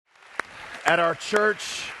At our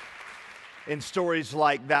church, in stories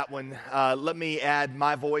like that one, let me add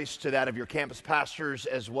my voice to that of your campus pastors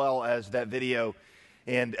as well as that video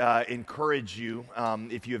and encourage you,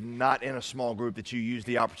 if you have not in a small group, that you use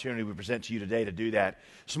the opportunity we present to you today to do that.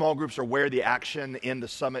 Small groups are where the action in the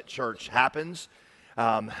Summit Church happens.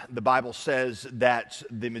 The Bible says that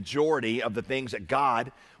the majority of the things that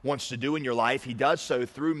God wants to do in your life, He does so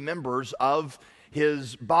through members of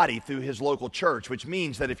His body, through His local church, which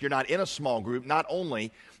means that if you're not in a small group, not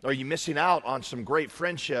only are you missing out on some great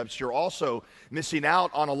friendships, you're also missing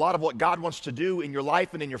out on a lot of what God wants to do in your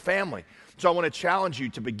life and in your family. So I want to challenge you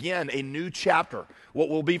to begin a new chapter, what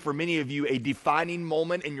will be for many of you a defining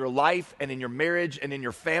moment in your life and in your marriage and in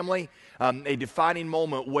your family, a defining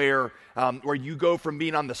moment where you go from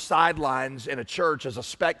being on the sidelines in a church as a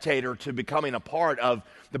spectator to becoming a part of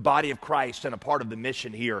the body of Christ and a part of the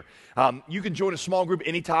mission here. You can join a small group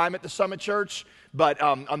anytime at the Summit Church, but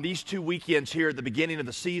on these 2 weekends here at the beginning of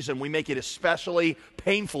the season, we make it especially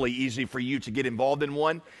painfully easy for you to get involved in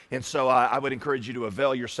one. And so I would encourage you to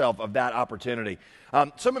avail yourself of that opportunity.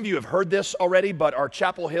 Some of you have heard this already, but our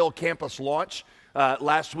Chapel Hill campus launch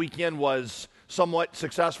last weekend was somewhat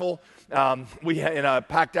successful. We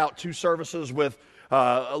packed out 2 services with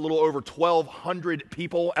a little over 1,200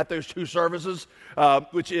 people at those 2 services,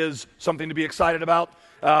 which is something to be excited about.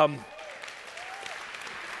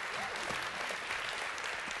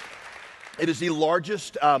 It is the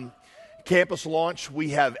largest campus launch we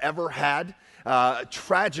have ever had.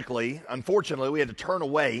 Tragically, unfortunately, we had to turn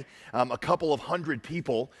away a couple of hundred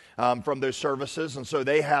people from those services, and so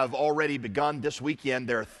they have already begun this weekend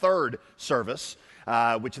their 3rd service,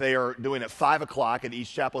 which they are doing at 5 o'clock at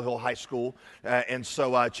East Chapel Hill High School. And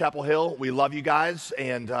so Chapel Hill, we love you guys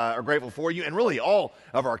and are grateful for you, and really all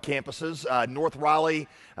of our campuses, North Raleigh,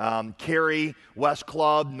 Cary, West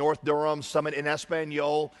Club, North Durham, Summit in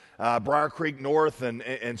Espanol, Briar Creek North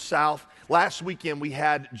and South. Last weekend, we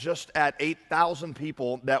had just at 8,000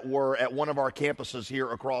 people that were at one of our campuses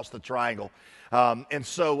here across the Triangle. And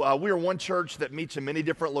so we are one church that meets in many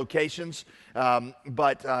different locations,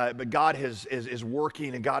 but God is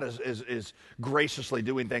working, and God is graciously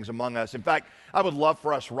doing things among us. In fact, I would love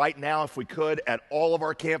for us right now, if we could, at all of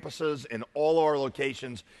our campuses and all of our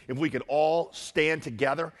locations, if we could all stand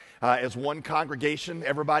together as one congregation,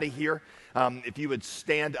 everybody here. If you would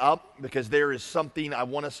stand up, because there is something I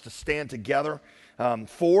want us to stand together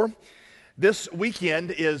for. This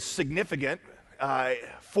weekend is significant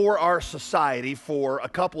for our society for a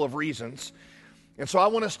couple of reasons. And so I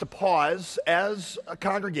want us to pause as a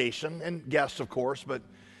congregation, and guests, of course, but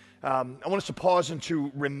I want us to pause and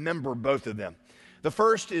to remember both of them. The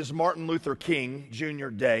first is Martin Luther King Jr.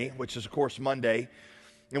 Day, which is, of course, Monday.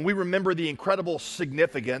 And we remember the incredible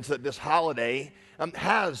significance that this holiday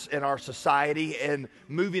has in our society and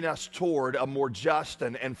moving us toward a more just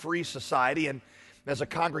and free society. And as a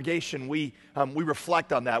congregation, we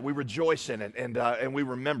reflect on that, we rejoice in it, and we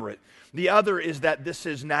remember it. The other is that this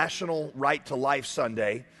is National Right to Life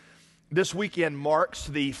Sunday. This weekend marks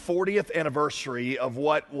the 40th anniversary of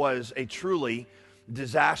what was a truly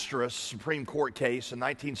disastrous Supreme Court case in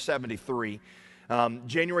 1973.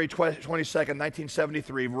 January 22nd,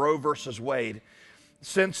 1973, Roe versus Wade.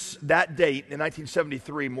 Since that date, in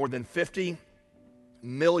 1973, more than 50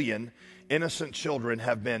 million innocent children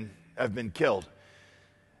have been killed.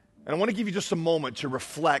 And I want to give you just a moment to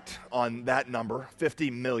reflect on that number,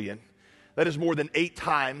 50 million. That is more than 8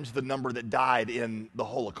 times the number that died in the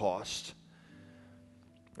Holocaust.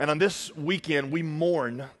 And on this weekend, we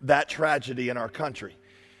mourn that tragedy in our country.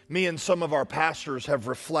 Me and some of our pastors have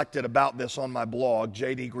reflected about this on my blog,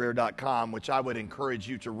 jdgreer.com, which I would encourage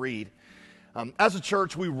you to read. As a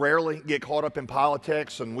church, we rarely get caught up in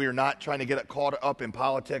politics, and we are not trying to get caught up in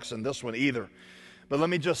politics in this one either. But let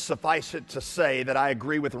me just suffice it to say that I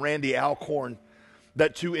agree with Randy Alcorn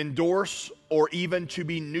that to endorse or even to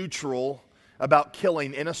be neutral about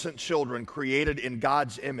killing innocent children created in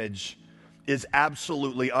God's image is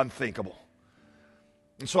absolutely unthinkable.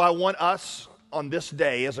 And so I want us on this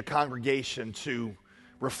day as a congregation to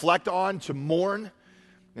reflect on, to mourn,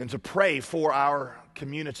 and to pray for our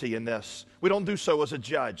community in this. We don't do so as a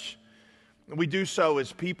judge. We do so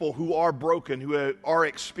as people who are broken, who are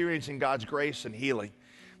experiencing God's grace and healing.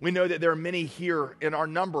 We know that there are many here in our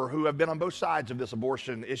number who have been on both sides of this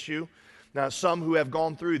abortion issue. Now, some who have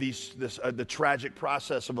gone through the tragic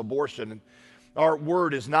process of abortion. And our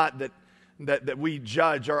word is not that we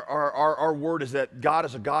judge. Our word is that God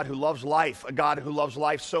is a God who loves life, a God who loves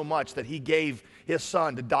life so much that He gave His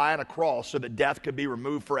Son to die on a cross so that death could be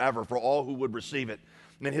removed forever for all who would receive it.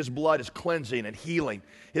 And his blood is cleansing and healing.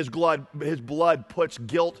 His blood puts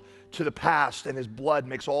guilt to the past, and his blood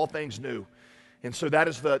makes all things new. And so that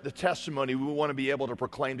is the testimony we want to be able to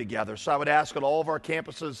proclaim together. So I would ask at all of our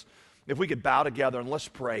campuses if we could bow together and let's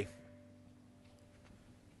pray.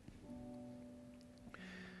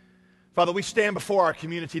 Father, we stand before our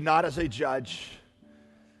community not as a judge,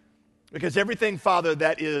 because everything, Father,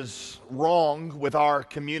 that is wrong with our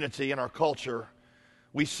community and our culture,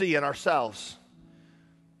 we see in ourselves.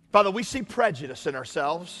 Father, we see prejudice in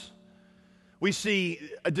ourselves. We see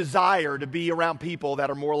a desire to be around people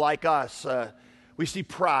that are more like us. We see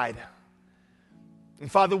pride.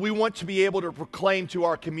 And Father, we want to be able to proclaim to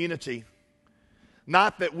our community,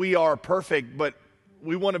 not that we are perfect, but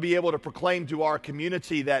we want to be able to proclaim to our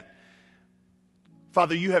community that,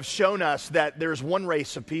 Father, you have shown us that there's one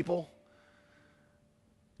race of people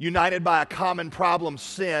united by a common problem,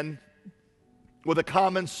 sin, with a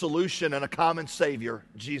common solution and a common Savior,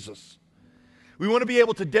 Jesus. We want to be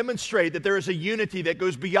able to demonstrate that there is a unity that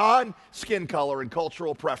goes beyond skin color and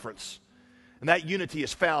cultural preference. And that unity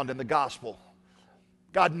is found in the gospel.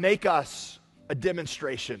 God, make us a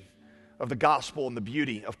demonstration of the gospel and the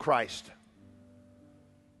beauty of Christ.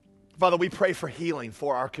 Father, we pray for healing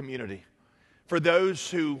for our community. For those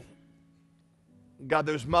who, God,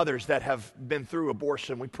 those mothers that have been through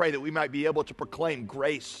abortion, we pray that we might be able to proclaim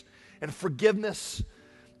grace and forgiveness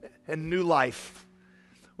and new life.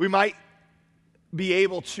 We might be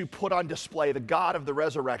able to put on display the God of the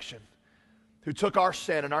resurrection, who took our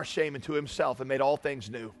sin and our shame into himself and made all things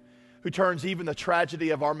new, who turns even the tragedy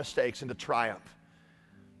of our mistakes into triumph.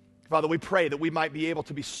 Father, we pray that we might be able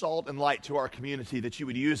to be salt and light to our community, that you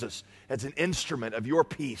would use us as an instrument of your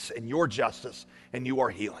peace and your justice and your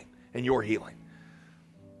healing.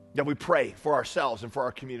 God, we pray for ourselves and for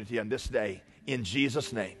our community on this day in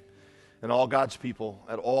Jesus' name. And all God's people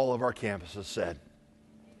at all of our campuses said,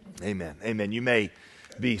 amen. Amen. You may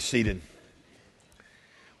be seated.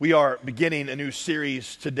 We are beginning a new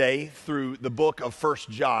series today through the book of 1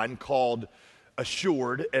 John called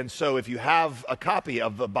Assured. And so if you have a copy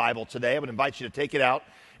of the Bible today, I would invite you to take it out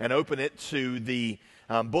and open it to the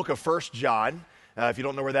book of 1 John. If you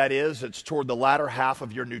don't know where that is, it's toward the latter half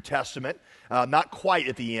of your New Testament, not quite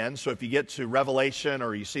at the end. So if you get to Revelation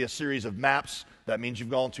or you see a series of maps, that means you've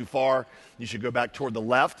gone too far. You should go back toward the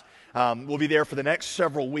left. We'll be there for the next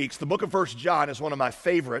several weeks. The book of 1 John is one of my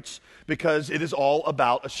favorites because it is all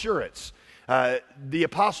about assurance. The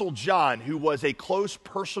Apostle John, who was a close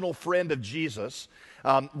personal friend of Jesus,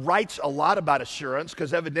 writes a lot about assurance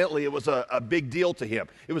because evidently it was a big deal to him.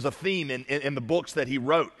 It was a theme in the books that he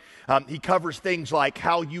wrote. He covers things like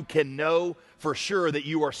how you can know for sure that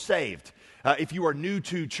you are saved. If you are new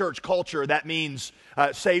to church culture, that means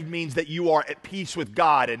saved means that you are at peace with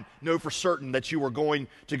God and know for certain that you are going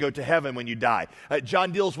to go to heaven when you die.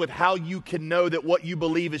 John deals with how you can know that what you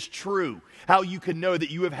believe is true, how you can know that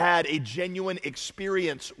you have had a genuine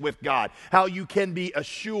experience with God, how you can be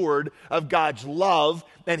assured of God's love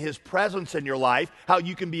and his presence in your life, how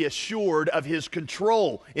you can be assured of his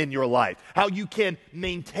control in your life, how you can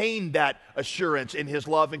maintain that assurance in his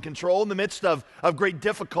love and control in the midst of great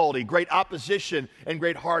difficulty, great opposition, and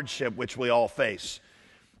great hardship, which we all face.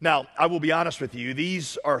 Now, I will be honest with you,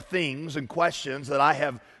 these are things and questions that I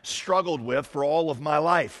have struggled with for all of my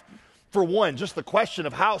life. For one, just the question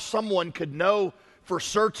of how someone could know for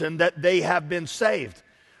certain that they have been saved.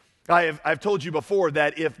 I've told you before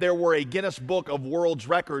that if there were a Guinness Book of World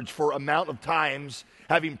Records for amount of times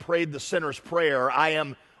having prayed the sinner's prayer, I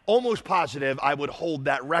am almost positive I would hold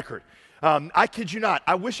that record. I kid you not.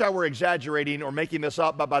 I wish I were exaggerating or making this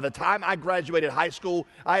up, but by the time I graduated high school,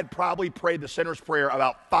 I had probably prayed the sinner's prayer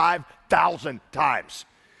about 5,000 times.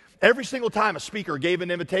 Every single time a speaker gave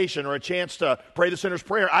an invitation or a chance to pray the sinner's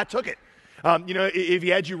prayer, I took it. If he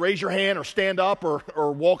had you raise your hand or stand up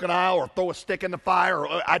or walk an aisle or throw a stick in the fire,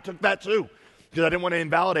 I took that too, because I didn't want to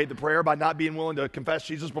invalidate the prayer by not being willing to confess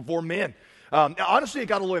Jesus before men. Honestly, it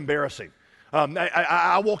got a little embarrassing.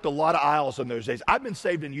 I walked a lot of aisles in those days. I've been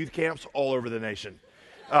saved in youth camps all over the nation.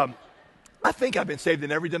 I think I've been saved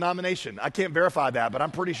in every denomination. I can't verify that, but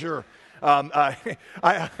I'm pretty sure. I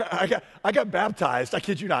got baptized. I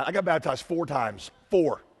kid you not. I got baptized 4 times.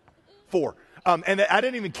 Four. And I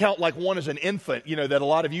didn't even count like one as an infant, that a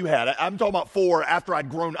lot of you had. I'm talking about 4 after I'd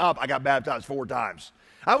grown up. I got baptized 4 times.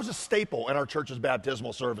 I was a staple in our church's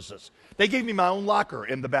baptismal services. They gave me my own locker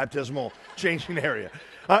in the baptismal changing area.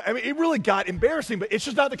 It really got embarrassing, but it's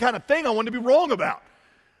just not the kind of thing I wanted to be wrong about.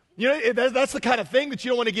 That's the kind of thing that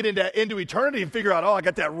you don't want to get into eternity and figure out, I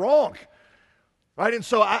got that wrong. Right? And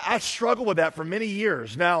so I struggled with that for many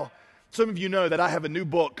years. Now, Some of you know that I have a new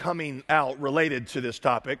book coming out related to this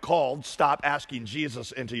topic called Stop Asking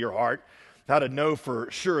Jesus Into Your Heart, How to Know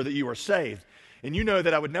for Sure That You Are Saved. And you know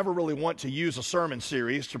that I would never really want to use a sermon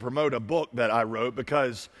series to promote a book that I wrote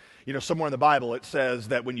because, somewhere in the Bible it says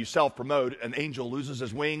that when you self-promote, an angel loses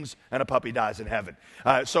his wings and a puppy dies in heaven.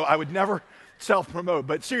 So I would never self-promote.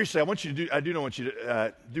 But seriously, I want you to want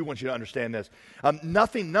you to understand this.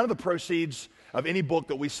 None of the proceeds of any book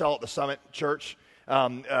that we sell at the Summit Church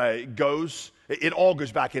it all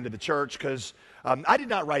goes back into the church because I did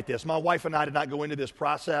not write this. My wife and I did not go into this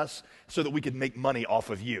process so that we could make money off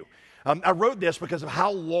of you. I wrote this because of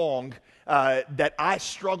how long that I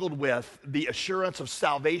struggled with the assurance of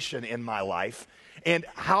salvation in my life and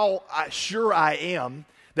how sure I am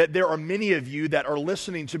that there are many of you that are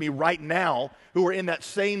listening to me right now who are in that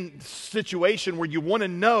same situation where you want to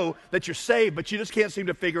know that you're saved, but you just can't seem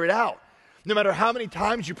to figure it out. No matter how many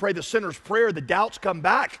times you pray the sinner's prayer, the doubts come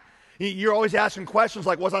back. You're always asking questions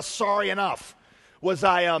like, was I sorry enough? Did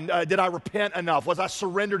I repent enough? Was I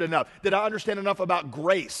surrendered enough? Did I understand enough about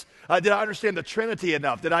grace? Did I understand the Trinity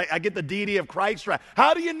enough? Did I get the deity of Christ right?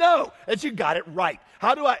 How do you know that you got it right?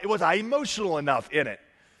 Was I emotional enough in it?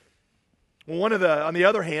 Well, on the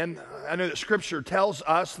other hand, I know that Scripture tells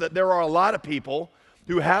us that there are a lot of people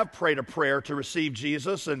who have prayed a prayer to receive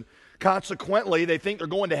Jesus, and consequently, they think they're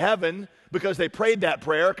going to heaven because they prayed that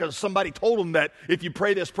prayer because somebody told them that if you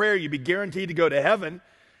pray this prayer, you'd be guaranteed to go to heaven,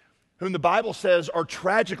 whom the Bible says are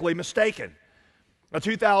tragically mistaken. A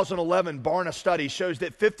 2011 Barna study shows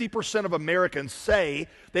that 50% of Americans say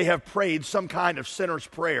they have prayed some kind of sinner's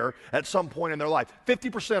prayer at some point in their life.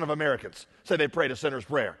 50% of Americans say they prayed a sinner's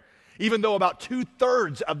prayer, even though about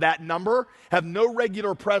 2/3 of that number have no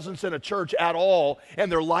regular presence in a church at all,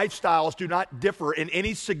 and their lifestyles do not differ in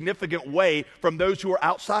any significant way from those who are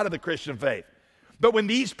outside of the Christian faith. But when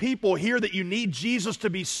these people hear that you need Jesus to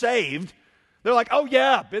be saved, they're like, oh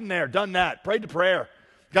yeah, been there, done that, prayed the prayer.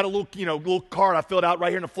 Got a little card I filled out right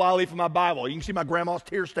here in the flyleaf of my Bible. You can see my grandma's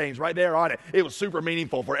tear stains right there on it. It was super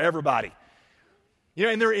meaningful for everybody.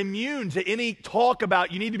 And they're immune to any talk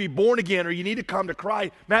about you need to be born again or you need to come to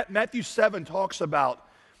Christ. Matthew 7 talks about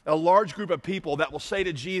a large group of people that will say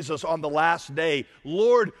to Jesus on the last day,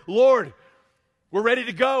 Lord, Lord, we're ready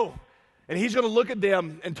to go. And he's going to look at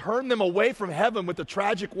them and turn them away from heaven with the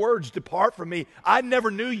tragic words, depart from me, I never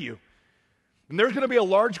knew you. And there's going to be a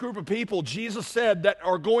large group of people, Jesus said, that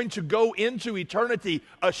are going to go into eternity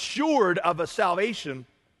assured of a salvation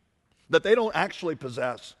that they don't actually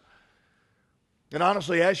possess. And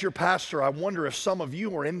honestly, as your pastor, I wonder if some of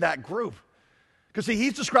you are in that group. Because see,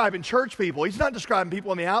 he's describing church people. He's not describing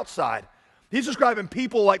people on the outside. He's describing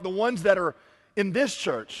people like the ones that are in this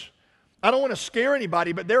church. I don't want to scare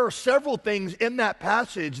anybody, but there are several things in that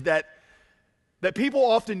passage that people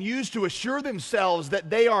often use to assure themselves that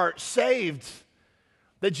they are saved,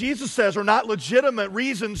 that Jesus says are not legitimate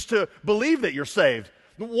reasons to believe that you're saved.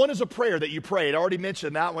 One is a prayer that you prayed. I already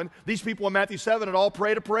mentioned that one. These people in Matthew 7 had all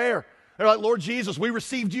prayed a prayer. They're like, Lord Jesus, we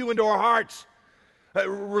received you into our hearts.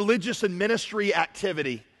 Religious and ministry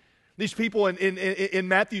activity. These people in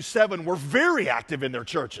Matthew 7 were very active in their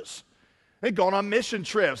churches. They'd gone on mission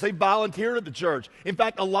trips. They volunteered at the church. In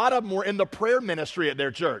fact, a lot of them were in the prayer ministry at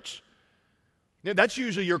their church. That's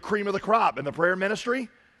usually your cream of the crop in the prayer ministry.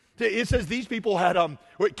 It says these people had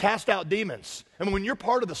cast out demons. And when you're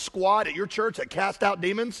part of the squad at your church that cast out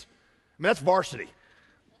demons, that's varsity.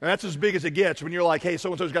 And that's as big as it gets when you're like, hey,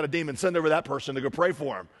 so-and-so's got a demon, send over that person to go pray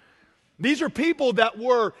for him. These are people that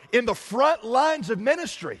were in the front lines of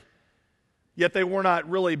ministry, yet they were not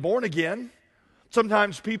really born again.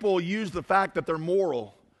 Sometimes people use the fact that they're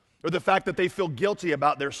moral or the fact that they feel guilty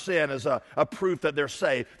about their sin as a proof that they're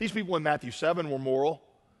saved. These people in Matthew 7 were moral.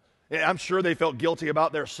 I'm sure they felt guilty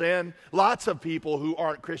about their sin. Lots of people who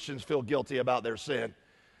aren't Christians feel guilty about their sin.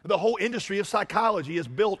 The whole industry of psychology is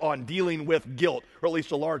built on dealing with guilt, or at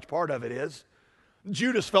least a large part of it is.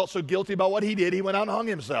 Judas felt so guilty about what he did, he went out and hung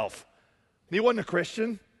himself. He wasn't a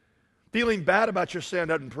Christian. Feeling bad about your sin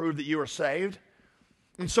doesn't prove that you are saved.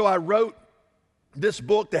 And so I wrote this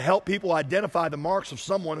book to help people identify the marks of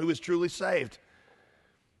someone who is truly saved.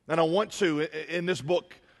 And I want to, in this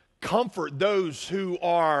book, comfort those who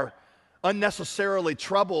are unnecessarily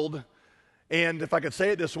troubled, and if I could say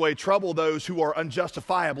it this way, trouble those who are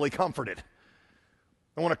unjustifiably comforted.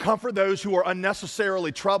 I want to comfort those who are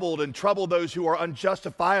unnecessarily troubled and trouble those who are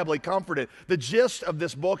unjustifiably comforted. The gist of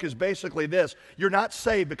this book is basically this: you're not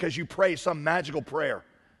saved because you pray some magical prayer.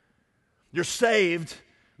 You're saved,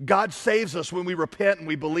 God saves us when we repent and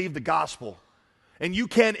we believe the gospel. And you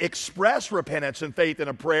can express repentance and faith in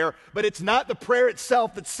a prayer, but it's not the prayer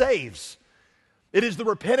itself that saves. It is the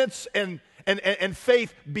repentance and and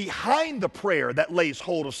faith behind the prayer that lays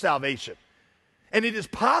hold of salvation. And it is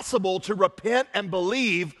possible to repent and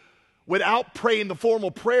believe without praying the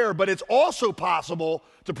formal prayer, but it's also possible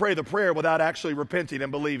to pray the prayer without actually repenting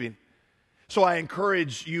and believing. So I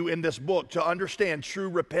encourage you in this book to understand true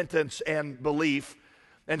repentance and belief,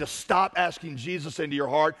 and to stop asking Jesus into your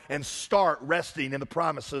heart and start resting in the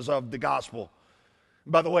promises of the gospel.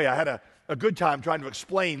 By the way, I had a good time trying to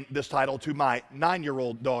explain this title to my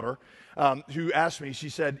 9-year-old daughter, who asked me, she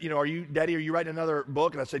said, Daddy, are you writing another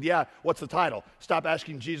book? And I said, yeah. What's the title? Stop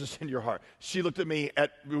asking Jesus into your heart. She looked at me,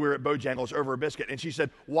 we were at Bojangles over a biscuit, and she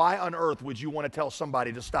said, why on earth would you want to tell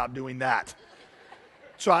somebody to stop doing that?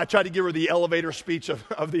 So I tried to give her the elevator speech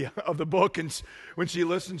of the book, and when she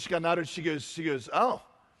listened, she got nodded. She goes, oh,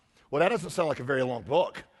 well, that doesn't sound like a very long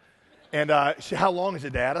book. And she said, how long is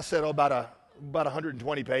it, Dad? I said, about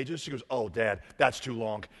 120 pages. She goes, oh, Dad, that's too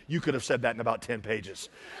long. You could have said that in about 10 pages.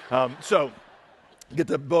 So get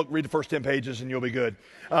the book, read the first 10 pages, and you'll be good.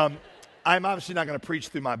 I'm obviously not going to preach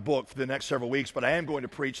through my book for the next several weeks, but I am going to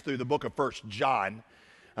preach through the book of 1 John,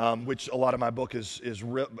 which a lot of my book is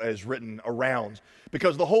written around.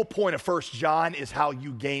 Because the whole point of 1 John is how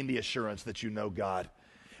you gain the assurance that you know God.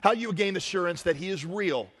 How you gain assurance that He is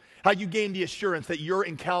real. How you gain the assurance that your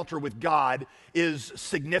encounter with God is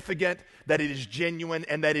significant, that it is genuine,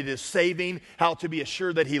 and that it is saving. How to be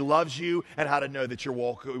assured that He loves you, and how to know that you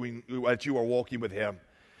are walking with Him.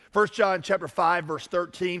 1 John chapter 5, verse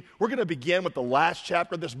 13. We're going to begin with the last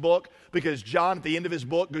chapter of this book because John, at the end of his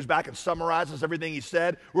book, goes back and summarizes everything he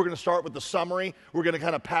said. We're going to start with the summary. We're going to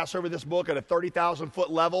kind of pass over this book at a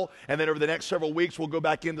 30,000-foot level, and then over the next several weeks, we'll go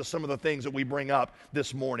back into some of the things that we bring up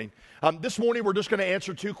this morning. This morning, we're just going to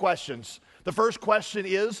answer 2 questions. The first question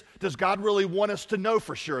is, does God really want us to know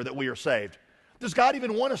for sure that we are saved? Does God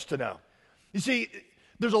even want us to know? You see,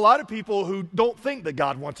 there's a lot of people who don't think that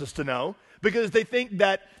God wants us to know, because they think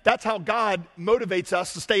that that's how God motivates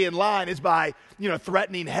us to stay in line, is by,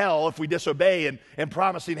 threatening hell if we disobey and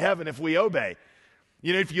promising heaven if we obey.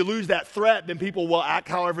 If you lose that threat, then people will act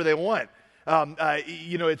however they want.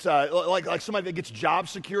 It's like somebody that gets job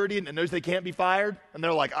security and knows they can't be fired, and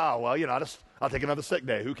they're like, oh, well, I'll take another sick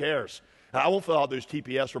day. Who cares? I won't fill out those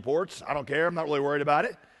TPS reports. I don't care. I'm not really worried about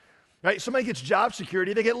it. Right? Somebody gets job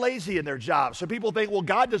security, they get lazy in their job. So people think, well,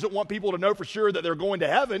 God doesn't want people to know for sure that they're going to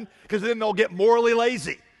heaven, because then they'll get morally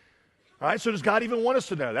lazy. All right, so does God even want us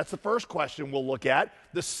to know? That's the first question we'll look at.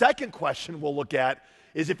 The second question we'll look at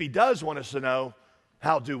is, if He does want us to know,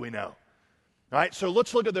 how do we know? All right, so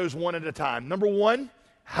let's look at those one at a time. Number one,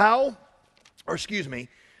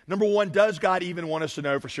 does God even want us to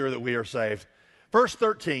know for sure that we are saved? Verse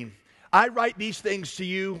 13, I write these things to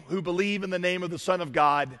you who believe in the name of the Son of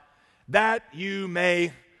God, that you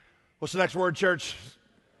may, what's the next word, church?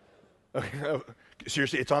 Okay,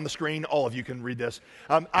 seriously, it's on the screen. All of you can read this.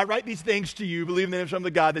 I write these things to you, believe in the name of the Son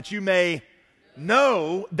of God, that you may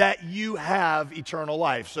know that you have eternal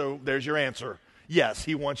life. So there's your answer. Yes,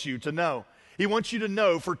 He wants you to know. He wants you to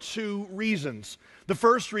know for 2 reasons. The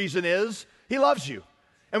first reason is He loves you.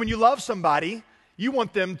 And when you love somebody, you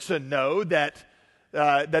want them to know that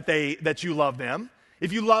you love them.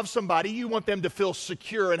 If you love somebody, you want them to feel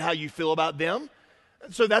secure in how you feel about them.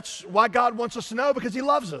 So that's why God wants us to know, because He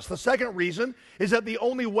loves us. The second reason is that the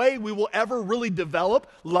only way we will ever really develop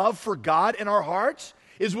love for God in our hearts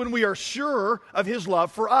is when we are sure of His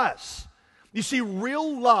love for us. You see,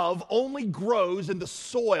 real love only grows in the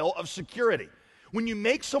soil of security. When you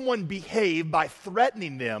make someone behave by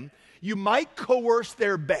threatening them, you might coerce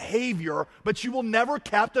their behavior, but you will never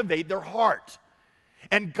captivate their heart.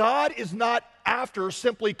 And God is not after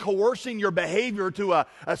simply coercing your behavior to a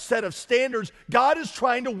set of standards. God is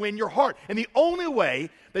trying to win your heart. And the only way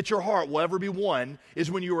that your heart will ever be won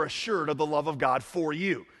is when you are assured of the love of God for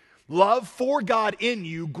you. Love for God in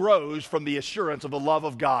you grows from the assurance of the love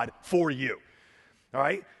of God for you. All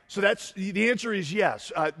right? So the answer is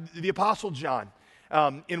yes. The Apostle John,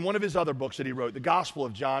 in one of his other books that he wrote, the Gospel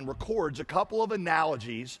of John, records a couple of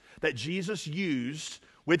analogies that Jesus used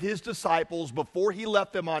with His disciples before He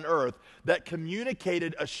left them on earth that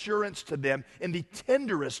communicated assurance to them in the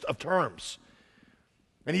tenderest of terms.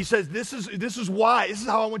 And he says, this is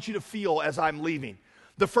how I want you to feel as I'm leaving.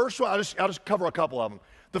 The first one, I'll just cover a couple of them.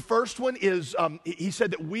 The first one is, he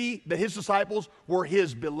said that His disciples were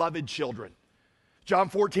His beloved children. John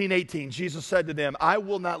 14:18, Jesus said to them, I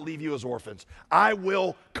will not leave you as orphans. I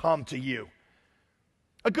will come to you.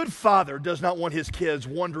 A good father does not want his kids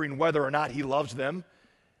wondering whether or not he loves them,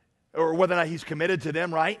 or whether or not he's committed to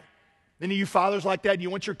them, right? Any of you fathers like that, you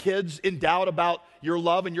want your kids in doubt about your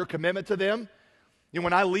love and your commitment to them?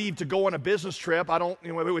 When I leave to go on a business trip, I don't,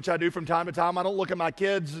 which I do from time to time, I don't look at my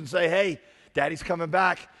kids and say, hey, Daddy's coming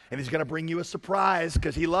back and he's going to bring you a surprise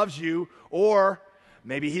because he loves you. Or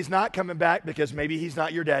maybe he's not coming back because maybe he's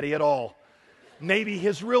not your daddy at all. Maybe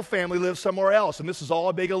his real family lives somewhere else and this is all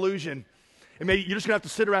a big illusion. And maybe you're just going to have to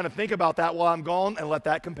sit around and think about that while I'm gone and let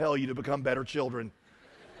that compel you to become better children.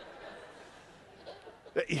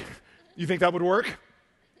 You think that would work?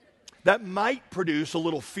 That might produce a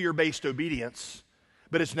little fear-based obedience,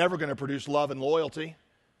 but it's never going to produce love and loyalty.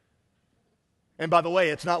 And by the way,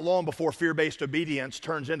 it's not long before fear-based obedience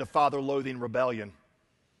turns into father-loathing rebellion.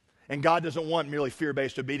 And God doesn't want merely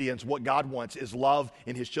fear-based obedience. What God wants is love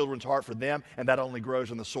in his children's heart for them, and that only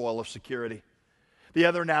grows in the soil of security. The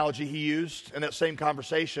other analogy he used in that same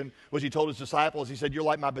conversation was he told his disciples, he said, you're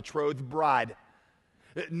like my betrothed bride.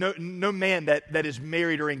 No man that is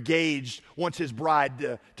married or engaged wants his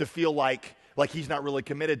bride to feel like he's not really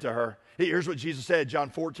committed to her. Here's what Jesus said, John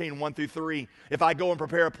 14, 1-3. If I go and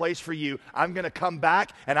prepare a place for you, I'm going to come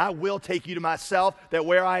back and I will take you to myself, that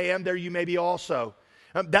where I am, there you may be also.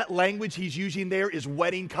 That language he's using there is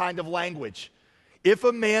wedding kind of language. If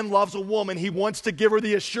a man loves a woman, he wants to give her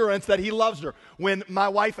the assurance that he loves her. When my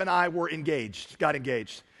wife and I got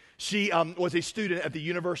engaged, she was a student at the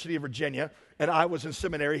University of Virginia, and I was in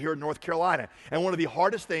seminary here in North Carolina. And one of the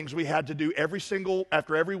hardest things we had to do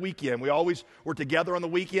after every weekend, we always were together on the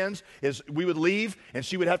weekends, is we would leave, and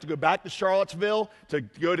she would have to go back to Charlottesville to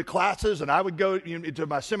go to classes, and I would go to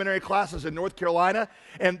my seminary classes in North Carolina.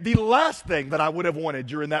 And the last thing that I would have wanted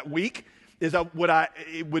during that week is it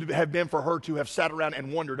would have been for her to have sat around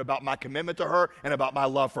and wondered about my commitment to her and about my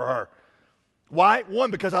love for her. Why?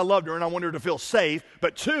 One, because I loved her and I wanted her to feel safe.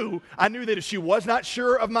 But two, I knew that if she was not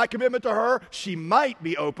sure of my commitment to her, she might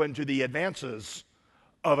be open to the advances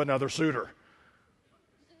of another suitor.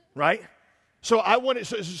 Right? So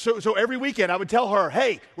every weekend I would tell her,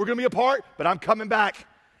 hey, we're going to be apart, but I'm coming back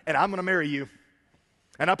and I'm going to marry you.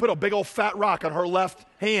 And I put a big old fat rock on her left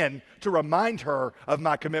hand to remind her of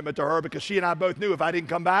my commitment to her, because she and I both knew if I didn't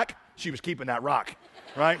come back, she was keeping that rock.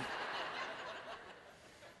 Right?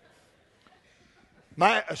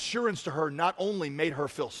 My assurance to her not only made her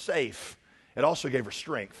feel safe, it also gave her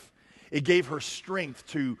strength. It gave her strength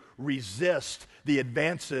to resist the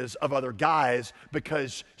advances of other guys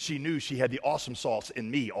because she knew she had the awesome sauce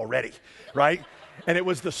in me already, right? And it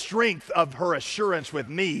was the strength of her assurance with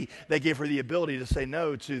me that gave her the ability to say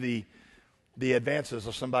no to the advances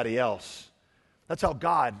of somebody else. That's how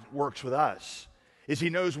God works with us, is he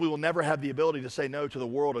knows we will never have the ability to say no to the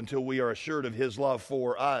world until we are assured of his love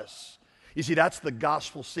for us. You see, that's the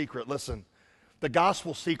gospel secret. Listen, the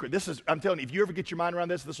gospel secret, I'm telling you, if you ever get your mind around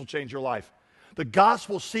this will change your life. The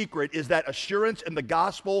gospel secret is that assurance in the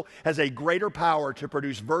gospel has a greater power to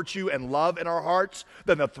produce virtue and love in our hearts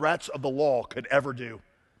than the threats of the law could ever do.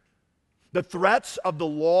 The threats of the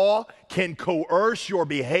law can coerce your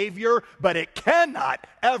behavior, but it cannot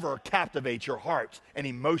ever captivate your heart and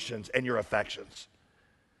emotions and your affections.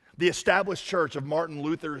 The established church of Martin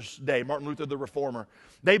Luther's day, Martin Luther the Reformer,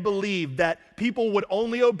 they believed that people would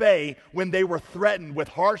only obey when they were threatened with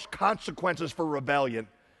harsh consequences for rebellion.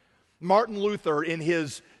 Martin Luther, in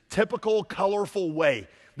his typical colorful way,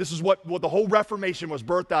 this is what the whole Reformation was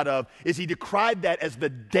birthed out of, is he decried that as the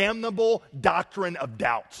damnable doctrine of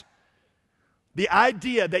doubt. The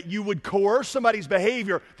idea that you would coerce somebody's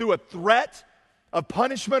behavior through a threat of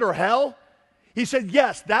punishment or hell, he said,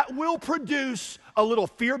 yes, that will produce a little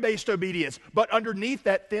fear-based obedience, but underneath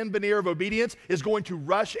that thin veneer of obedience is going to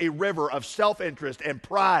rush a river of self-interest and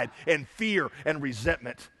pride and fear and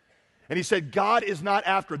resentment. And he said, God is not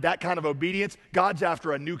after that kind of obedience. God's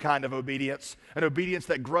after a new kind of obedience, an obedience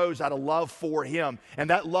that grows out of love for him. And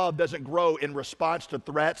that love doesn't grow in response to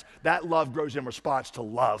threats. That love grows in response to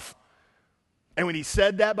love. And when he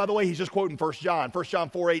said that, by the way, he's just quoting 1 John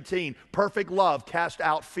 4:18, perfect love casts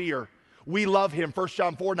out fear. We love him, 1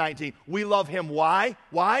 John 4:19. We love him. Why?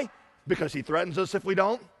 Why? Because he threatens us if we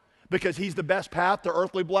don't? Because he's the best path to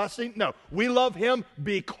earthly blessing? No, we love him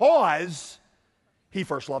because he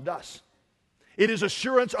first loved us. It is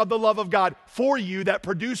assurance of the love of God for you that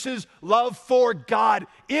produces love for God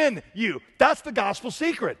in you. That's the gospel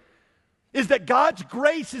secret, is that God's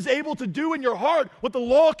grace is able to do in your heart what the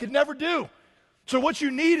law could never do. So what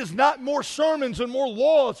you need is not more sermons and more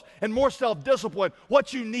laws and more self-discipline.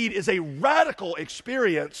 What you need is a radical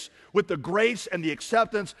experience with the grace and the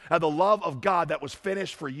acceptance and the love of God that was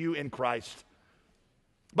finished for you in Christ.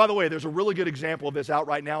 By the way, there's a really good example of this out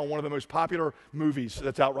right now in one of the most popular movies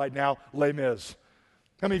that's out right now, Les Mis.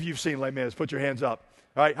 How many of you have seen Les Mis? Put your hands up.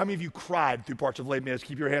 All right. How many of you cried through parts of Les Mis?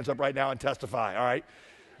 Keep your hands up right now and testify. All right.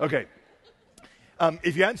 Okay.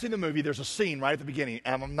 If you haven't seen the movie, there's a scene right at the beginning.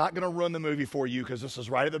 And I'm not going to ruin the movie for you because this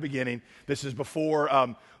is right at the beginning. This is before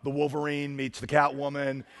the Wolverine meets the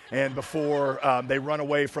Catwoman and before they run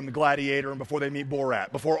away from the Gladiator and before they meet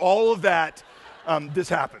Borat. Before all of that, this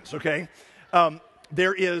happens, okay?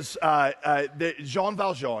 There is Jean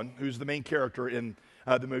Valjean, who's the main character in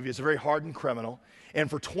the movie, is a very hardened criminal. And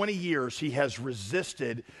for 20 years, he has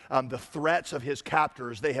resisted the threats of his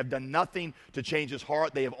captors. They have done nothing to change his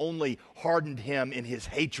heart. They have only hardened him in his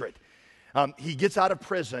hatred. He gets out of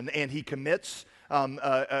prison and he commits,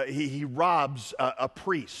 he robs a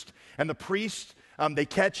priest. And the priest, they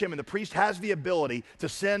catch him, and the priest has the ability to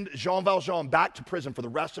send Jean Valjean back to prison for the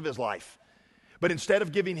rest of his life. But instead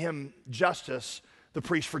of giving him justice, the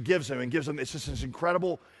priest forgives him and gives him, it's just this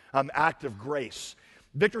incredible act of grace.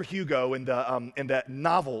 Victor Hugo, in that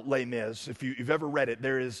novel Les Mis, if you've ever read it,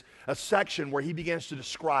 there is a section where he begins to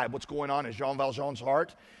describe what's going on in Jean Valjean's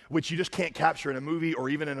heart, which you just can't capture in a movie or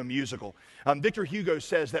even in a musical. Victor Hugo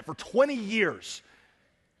says that for 20 years,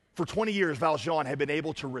 Valjean had been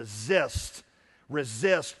able to resist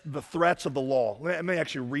the threats of the law. Let me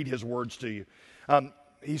actually read his words to you.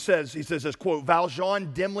 He says this, quote,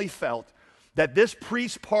 Valjean dimly felt that this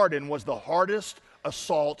priest's pardon was the hardest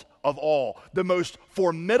assault of all, the most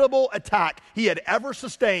formidable attack he had ever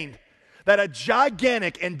sustained, that a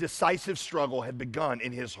gigantic and decisive struggle had begun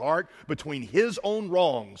in his heart between his own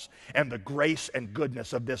wrongs and the grace and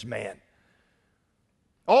goodness of this man.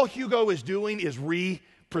 All Hugo is doing is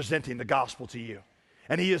representing the gospel to you.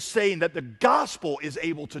 And he is saying that the gospel is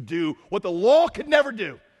able to do what the law could never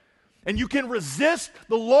do. And you can resist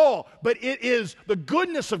the law, but it is the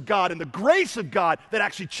goodness of God and the grace of God that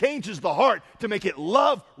actually changes the heart to make it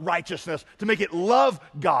love righteousness, to make it love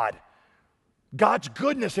God. God's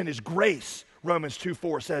goodness and his grace, Romans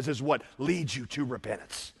 2:4 says, is what leads you to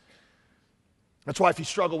repentance. That's why if you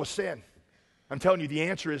struggle with sin, I'm telling you, the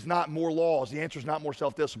answer is not more laws. The answer is not more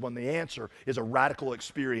self-discipline. The answer is a radical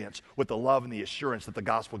experience with the love and the assurance that the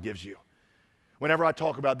gospel gives you. Whenever I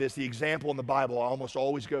talk about this, the example in the Bible I almost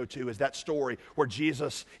always go to is that story where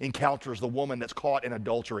Jesus encounters the woman that's caught in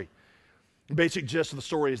adultery. The basic gist of the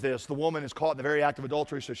story is this. The woman is caught in the very act of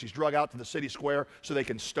adultery, so she's drug out to the city square so they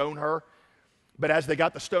can stone her. But as they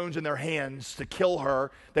got the stones in their hands to kill her,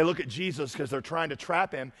 they look at Jesus because they're trying to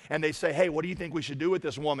trap him, and they say, hey, what do you think we should do with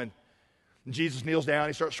this woman? And Jesus kneels down,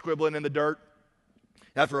 he starts scribbling in the dirt.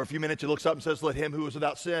 After a few minutes, he looks up and says, let him who is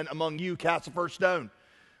without sin among you cast the first stone.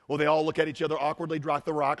 Well, they all look at each other awkwardly, drop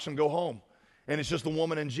the rocks, and go home. And it's just the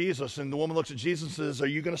woman and Jesus. And the woman looks at Jesus and says, are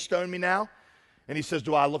you going to stone me now? And he says,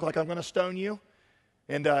 do I look like I'm going to stone you?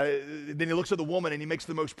 And then he looks at the woman and he makes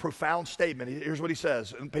the most profound statement. Here's what he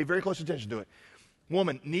says, and pay very close attention to it.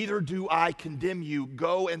 Woman, neither do I condemn you.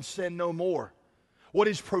 Go and sin no more. What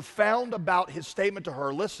is profound about his statement to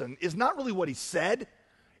her, listen, is not really what he said.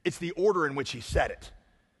 It's the order in which he said it.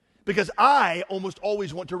 Because I almost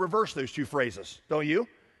always want to reverse those two phrases, don't you?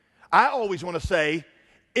 I always want to say,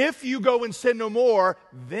 if you go and sin no more,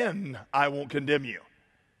 then I won't condemn you.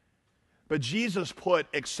 But Jesus put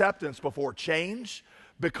acceptance before change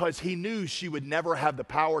because he knew she would never have the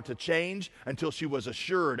power to change until she was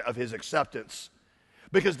assured of his acceptance.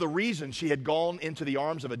 Because the reason she had gone into the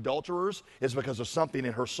arms of adulterers is because of something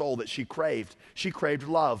in her soul that she craved. She craved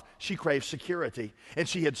love. She craved security. And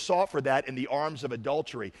she had sought for that in the arms of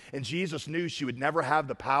adultery. And Jesus knew she would never have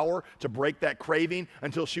the power to break that craving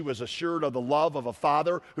until she was assured of the love of a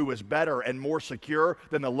father who was better and more secure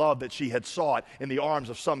than the love that she had sought in the arms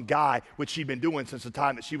of some guy, which she'd been doing since the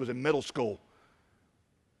time that she was in middle school.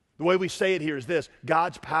 The way we say it here is this: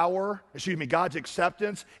 God's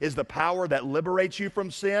acceptance is the power that liberates you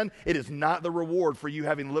from sin. It is not the reward for you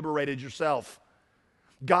having liberated yourself.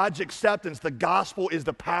 God's acceptance, the gospel, is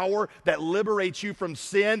the power that liberates you from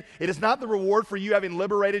sin. It is not the reward for you having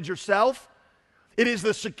liberated yourself. It is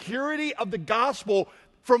the security of the gospel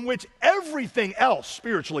from which everything else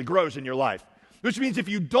spiritually grows in your life. Which means if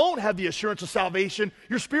you don't have the assurance of salvation,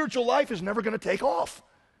 your spiritual life is never going to take off.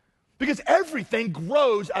 Because everything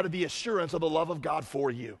grows out of the assurance of the love of God for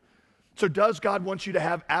you. So does God want you to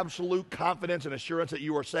have absolute confidence and assurance that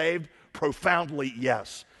you are saved? Profoundly,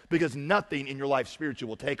 yes. Because nothing in your life spiritually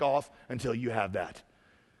will take off until you have that.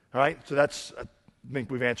 All right? So I think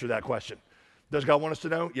we've answered that question. Does God want us to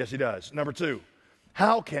know? Yes, he does. Number two,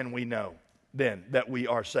 how can we know then that we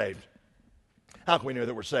are saved? How can we know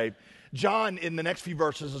that we're saved? John, in the next few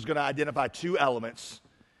verses, is going to identify two elements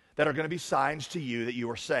that are going to be signs to you that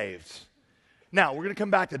you are saved. Now, we're going to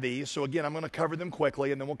come back to these. So again, I'm going to cover them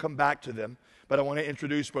quickly, and then we'll come back to them. But I want to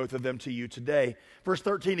introduce both of them to you today. Verse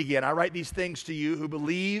 13 again, I write these things to you who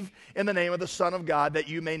believe in the name of the Son of God, that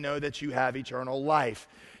you may know that you have eternal life.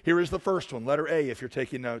 Here is the first one, letter A, if you're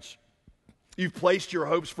taking notes. You've placed your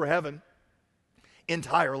hopes for heaven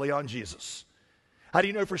entirely on Jesus. How do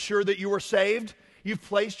you know for sure that you are saved? You've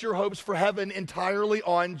placed your hopes for heaven entirely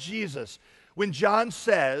on Jesus. When John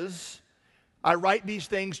says, I write these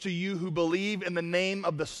things to you who believe in the name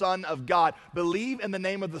of the Son of God. Believe in the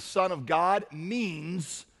name of the Son of God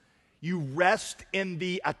means you rest in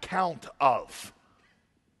the account of.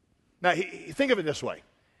 Now, think of it this way.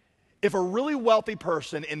 If a really wealthy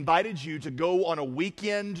person invited you to go on a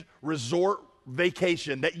weekend resort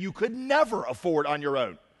vacation that you could never afford on your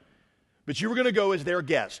own, but you were going to go as their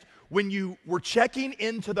guest, when you were checking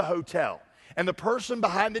into the hotel and the person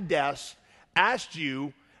behind the desk asked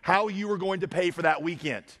you how you were going to pay for that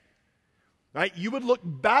weekend, right? You would look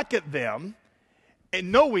back at them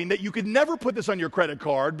and knowing that you could never put this on your credit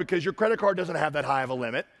card because your credit card doesn't have that high of a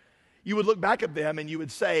limit. You would look back at them and you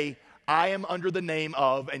would say, I am under the name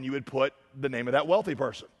of, and you would put the name of that wealthy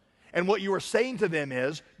person. And what you are saying to them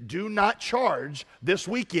is, do not charge this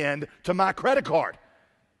weekend to my credit card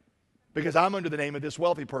because I'm under the name of this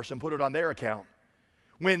wealthy person. Put it on their account.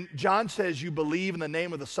 When John says you believe in the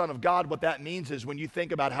name of the Son of God, what that means is when you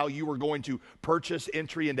think about how you are going to purchase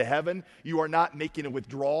entry into heaven, you are not making a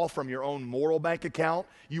withdrawal from your own moral bank account.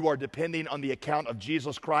 You are depending on the account of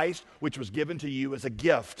Jesus Christ, which was given to you as a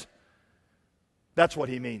gift. That's what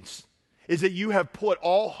he means. Is that you have put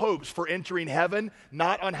all hopes for entering heaven,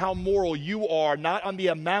 not on how moral you are, not on the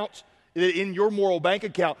amount in your moral bank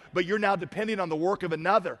account, but you're now depending on the work of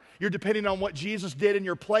another. You're depending on what Jesus did in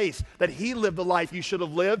your place, that he lived the life you should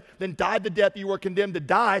have lived, then died the death you were condemned to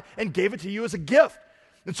die, and gave it to you as a gift.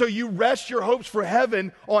 And so you rest your hopes for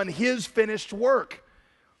heaven on his finished work.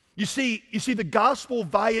 You see, the gospel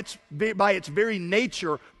by its very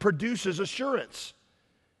nature produces assurance.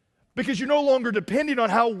 Because you're no longer depending on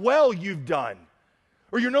how well you've done.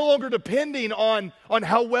 Or you're no longer depending on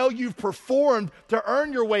how well you've performed to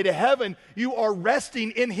earn your way to heaven. You are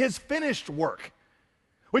resting in his finished work.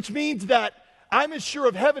 Which means that I'm as sure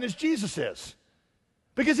of heaven as Jesus is.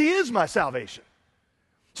 Because he is my salvation.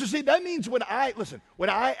 So see, that means when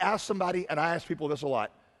I ask somebody, and I ask people this a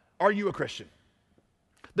lot, are you a Christian?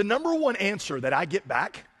 The number one answer that I get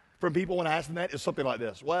back from people when I ask them that is something like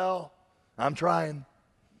this. Well, I'm trying.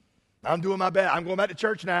 I'm doing my best. I'm going back to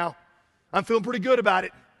church now. I'm feeling pretty good about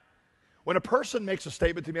it. When a person makes a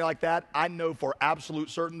statement to me like that, I know for absolute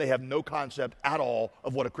certain they have no concept at all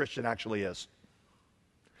of what a Christian actually is.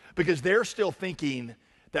 Because they're still thinking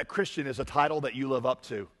that Christian is a title that you live up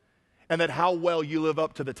to, and that how well you live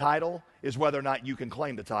up to the title is whether or not you can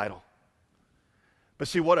claim the title. But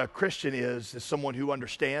see, what a Christian is someone who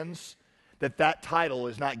understands that title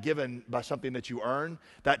is not given by something that you earn.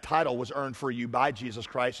 That title was earned for you by Jesus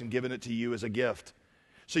Christ and given it to you as a gift.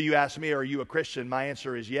 So you ask me, are you a Christian? My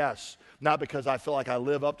answer is yes. Not because I feel like I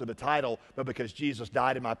live up to the title, but because Jesus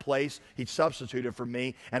died in my place. He substituted for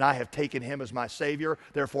me, and I have taken him as my Savior.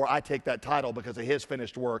 Therefore, I take that title because of his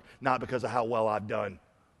finished work, not because of how well I've done.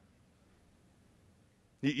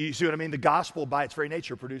 You see what I mean? The gospel, by its very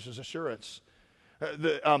nature, produces assurance.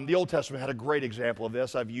 The Old Testament had a great example of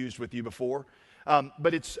this I've used with you before.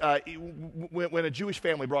 But it's when a Jewish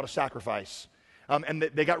family brought a sacrifice, and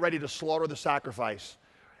they got ready to slaughter the sacrifice.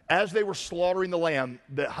 As they were slaughtering the lamb,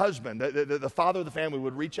 the husband, the father of the family,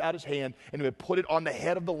 would reach out his hand and he would put it on the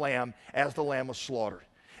head of the lamb as the lamb was slaughtered.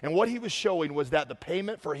 And what he was showing was that the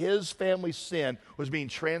payment for his family's sin was being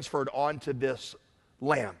transferred onto this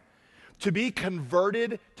lamb. To be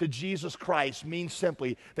converted to Jesus Christ means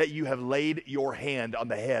simply that you have laid your hand on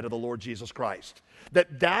the head of the Lord Jesus Christ.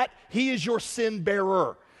 That he is your sin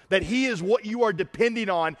bearer. That he is what you are depending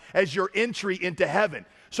on as your entry into heaven.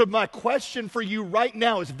 So my question for you right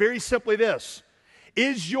now is very simply this.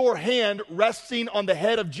 Is your hand resting on the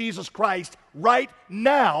head of Jesus Christ right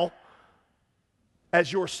now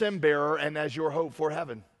as your sin bearer and as your hope for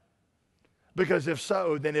heaven? Because if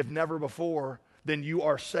so, then if never before, then you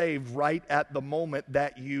are saved right at the moment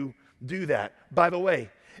that you do that. By the way,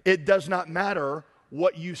 it does not matter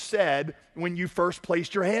what you said when you first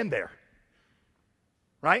placed your hand there.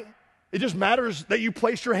 Right? It just matters that you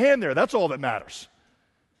placed your hand there. That's all that matters.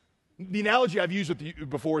 The analogy I've used with you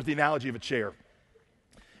before is the analogy of a chair.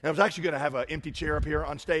 And I was actually going to have an empty chair up here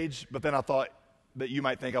on stage, but then I thought that you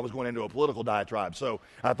might think I was going into a political diatribe, so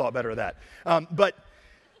I thought better of that. But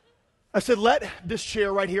I said, let this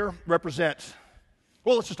chair right here represent,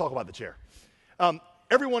 well, let's just talk about the chair.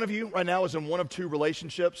 Every one of you right now is in one of two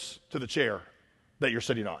relationships to the chair that you're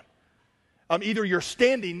sitting on. Either you're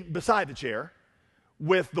standing beside the chair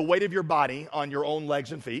with the weight of your body on your own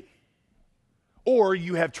legs and feet, or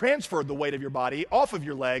you have transferred the weight of your body off of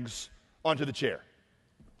your legs onto the chair,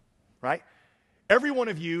 right? Every one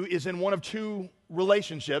of you is in one of two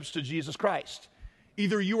relationships to Jesus Christ.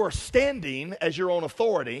 Either you are standing as your own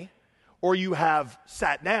authority, or you have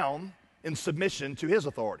sat down in submission to his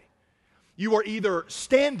authority. You are either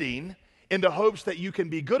standing in the hopes that you can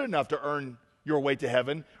be good enough to earn your way to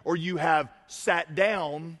heaven, or you have sat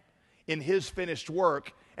down in his finished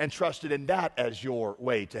work and trusted in that as your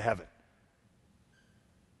way to heaven.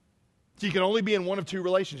 So you can only be in one of two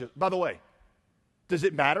relationships. By the way, does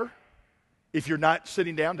it matter if you're not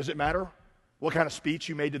sitting down? Does it matter what kind of speech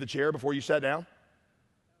you made to the chair before you sat down?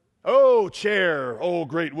 Oh, chair, oh,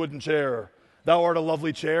 great wooden chair. Thou art a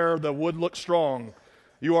lovely chair. The wood looks strong.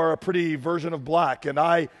 You are a pretty version of black, and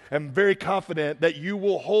I am very confident that you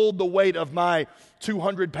will hold the weight of my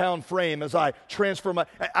 200-pound frame as I transfer my...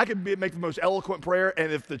 I could make the most eloquent prayer,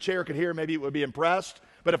 and if the chair could hear, maybe it would be impressed.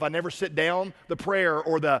 But if I never sit down, the prayer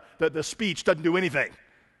or the speech doesn't do anything.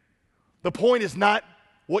 The point is not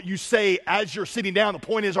what you say as you're sitting down. The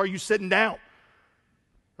point is, are you sitting down?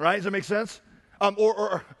 Right? Does that make sense?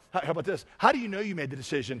 Or how about this? How do you know you made the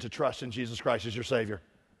decision to trust in Jesus Christ as your Savior?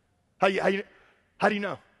 How do you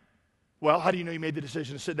know? Well, how do you know you made the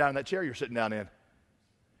decision to sit down in that chair you're sitting down in?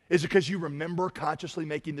 Is it because you remember consciously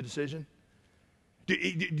making the decision? Do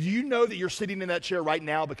you know that you're sitting in that chair right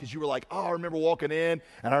now because you were like, oh, I remember walking in,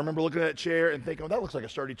 and I remember looking at that chair and thinking, oh, that looks like a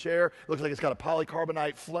sturdy chair. It looks like it's got a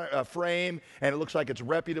polycarbonate frame, and it looks like it's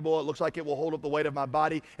reputable. It looks like it will hold up the weight of my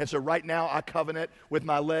body. And so right now I covenant with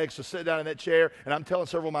my legs to sit down in that chair, and I'm telling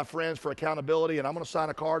several of my friends for accountability, and I'm going to sign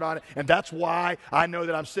a card on it. And that's why I know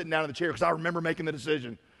that I'm sitting down in the chair, because I remember making the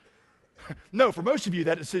decision. No, for most of you,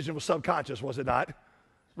 that decision was subconscious, was it not?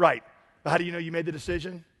 Right. But how do you know you made the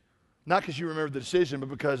decision? Not because you remember the decision, but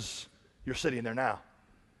because you're sitting there now.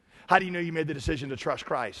 How do you know you made the decision to trust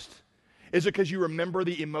Christ? Is it because you remember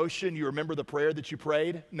the emotion, you remember the prayer that you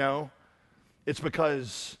prayed? No. It's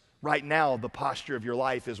because right now the posture of your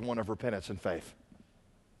life is one of repentance and faith.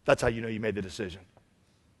 That's how you know you made the decision.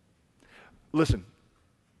 Listen,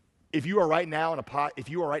 if you are right now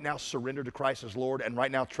surrendered to Christ as Lord and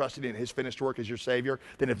right now trusting in his finished work as your Savior,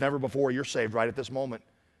 then if never before, you're saved right at this moment.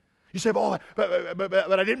 You say, oh,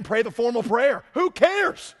 but I didn't pray the formal prayer. Who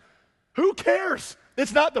cares? Who cares?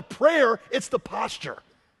 It's not the prayer, it's the posture.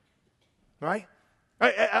 Right?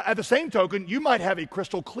 At the same token, you might have a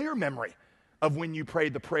crystal clear memory of when you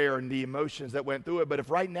prayed the prayer and the emotions that went through it. But if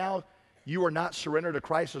right now you are not surrendered to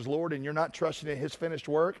Christ as Lord and you're not trusting in his finished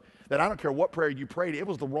work, then I don't care what prayer you prayed, it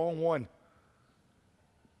was the wrong one.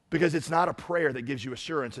 Because it's not a prayer that gives you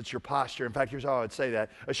assurance, it's your posture. In fact, here's how I would say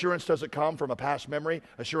that. Assurance doesn't come from a past memory,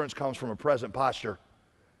 assurance comes from a present posture.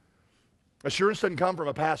 Assurance doesn't come from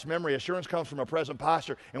a past memory, assurance comes from a present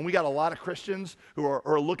posture. And we got a lot of Christians who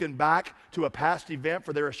are looking back to a past event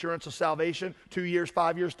for their assurance of salvation, 2 years,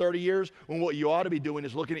 5 years, 30 years, when what you ought to be doing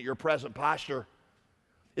is looking at your present posture.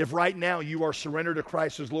 If right now you are surrendered to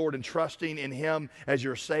Christ as Lord and trusting in him as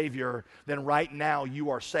your Savior, then right now you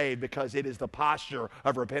are saved, because it is the posture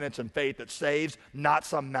of repentance and faith that saves, not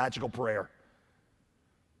some magical prayer.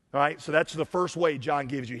 All right, so that's the first way John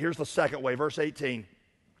gives you. Here's the second way, verse 18.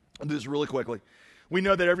 I'll do this really quickly. We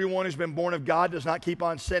know that everyone who's been born of God does not keep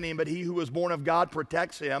on sinning, but he who is born of God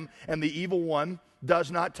protects him, and the evil one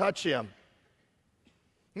does not touch him.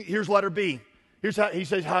 Here's letter B. Here's how he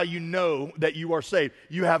says how you know that you are saved.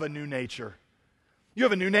 You have a new nature. You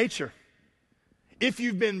have a new nature. If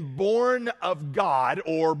you've been born of God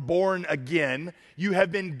or born again, you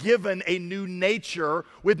have been given a new nature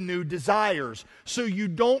with new desires. So you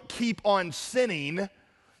don't keep on sinning,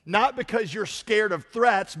 not because you're scared of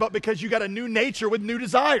threats, but because you got a new nature with new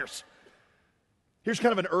desires. Here's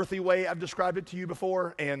kind of an earthy way I've described it to you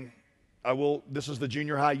before, and this is the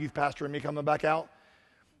junior high youth pastor in me coming back out.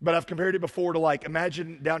 But I've compared it before to, like,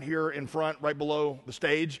 imagine down here in front, right below the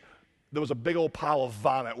stage, there was a big old pile of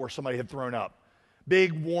vomit where somebody had thrown up.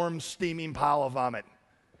 Big, warm, steaming pile of vomit.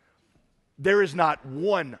 There is not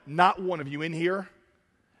one of you in here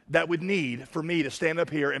that would need for me to stand up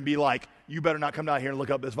here and be like, you better not come down here and look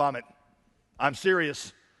up this vomit. I'm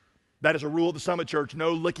serious. That is a rule at the Summit Church,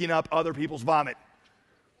 no licking up other people's vomit.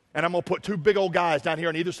 And I'm going to put two big old guys down here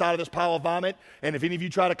on either side of this pile of vomit. And if any of you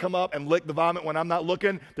try to come up and lick the vomit when I'm not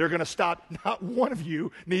looking, they're going to stop. Not one of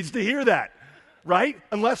you needs to hear that, right?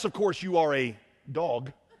 Unless, of course, you are a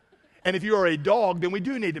dog. And if you are a dog, then we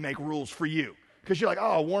do need to make rules for you. Because you're like,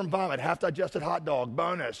 oh, warm vomit, half-digested hot dog,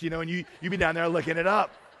 bonus. And you be down there licking it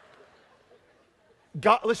up.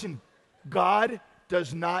 God, listen, God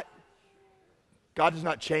does not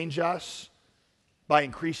change us by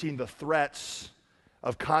increasing the threats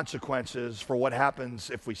of consequences for what happens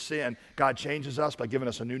if we sin. God changes us by giving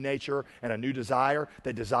us a new nature and a new desire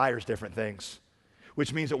that desires different things.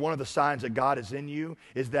 Which means that one of the signs that God is in you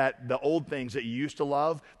is that the old things that you used to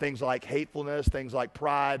love, things like hatefulness, things like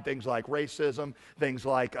pride, things like racism, things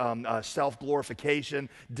like self-glorification,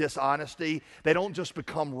 dishonesty, they don't just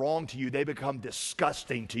become wrong to you, they become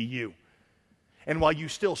disgusting to you. And while you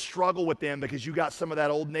still struggle with them because you got some of that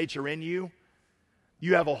old nature in you,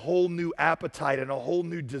 you have a whole new appetite and a whole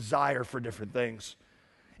new desire for different things.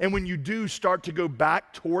 And when you do start to go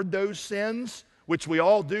back toward those sins, which we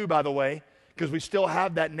all do, by the way, because we still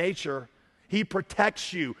have that nature, He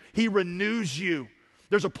protects you. He renews you.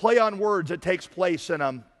 There's a play on words that takes place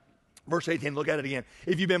in verse 18. Look at it again.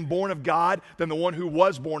 If you've been born of God, then the one who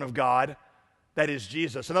was born of God, that is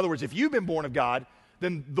Jesus. In other words, if you've been born of God,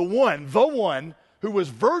 then the one who was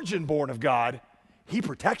virgin born of God, He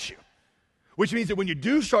protects you. Which means that when you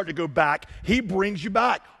do start to go back, He brings you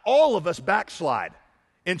back. All of us backslide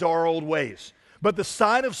into our old ways. But the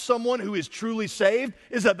sign of someone who is truly saved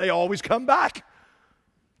is that they always come back.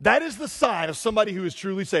 That is the sign of somebody who is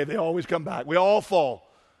truly saved. They always come back. We all fall.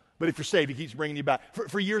 But if you're saved, He keeps bringing you back.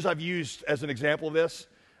 For years, I've used as an example of this,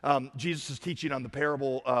 Jesus' teaching on the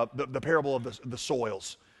parable of the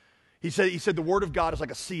soils. He said the word of God is like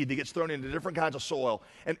a seed that gets thrown into different kinds of soil.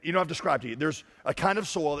 And I've described to you, there's a kind of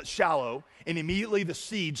soil that's shallow, and immediately the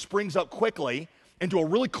seed springs up quickly into a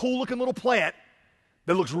really cool-looking little plant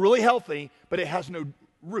that looks really healthy, but it has no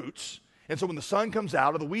roots. And so when the sun comes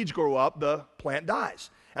out or the weeds grow up, the plant dies.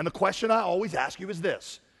 And the question I always ask you is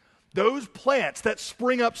this: those plants that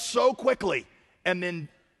spring up so quickly and then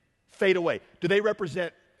fade away, do they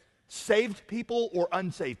represent saved people or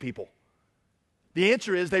unsaved people? The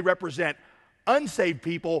answer is they represent unsaved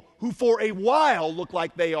people who for a while look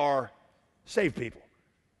like they are saved people,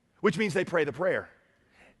 which means they pray the prayer.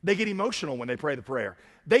 They get emotional when they pray the prayer.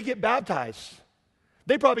 They get baptized.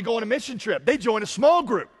 They probably go on a mission trip. They join a small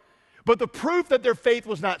group. But the proof that their faith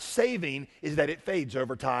was not saving is that it fades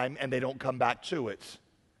over time and they don't come back to it.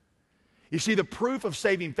 You see, the proof of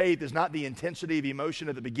saving faith is not the intensity of emotion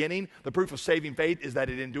at the beginning. The proof of saving faith is that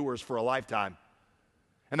it endures for a lifetime.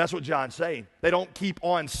 And that's what John's saying. They don't keep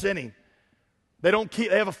on sinning. They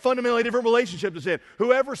have a fundamentally different relationship to sin.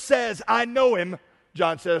 Whoever says, I know Him,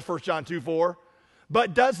 John says, 1 John 2:4,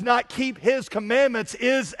 but does not keep His commandments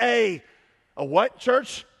is a what,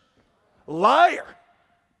 church? Liar.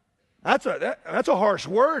 That's a harsh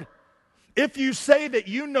word. If you say that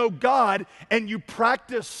you know God and you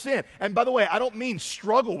practice sin, and by the way, I don't mean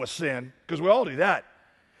struggle with sin, because we all do that,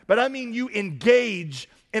 but I mean you engage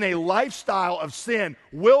in a lifestyle of sin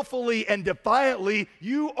willfully and defiantly,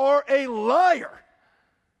 you are a liar.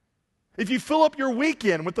 If you fill up your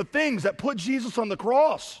weekend with the things that put Jesus on the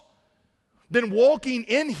cross, then walking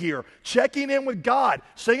in here, checking in with God,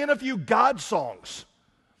 singing a few God songs,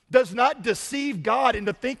 does not deceive God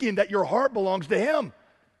into thinking that your heart belongs to Him.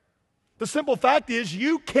 The simple fact is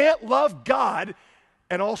you can't love God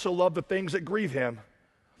and also love the things that grieve Him.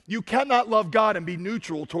 You cannot love God and be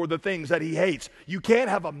neutral toward the things that He hates. You can't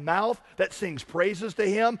have a mouth that sings praises to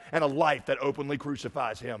Him and a life that openly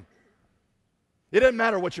crucifies Him. It doesn't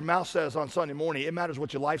matter what your mouth says on Sunday morning. It matters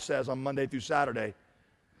what your life says on Monday through Saturday.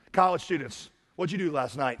 College students, what'd you do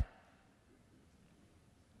last night?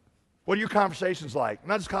 What are your conversations like?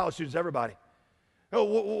 Not just college students, everybody.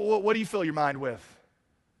 Oh, what do you fill your mind with?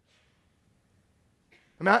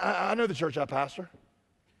 I mean, I know the church I pastor.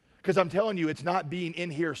 Because I'm telling you, it's not being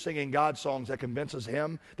in here singing God songs that convinces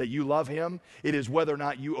Him that you love Him. It is whether or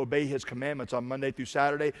not you obey His commandments on Monday through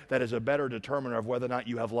Saturday that is a better determiner of whether or not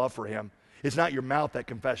you have love for Him. It's not your mouth that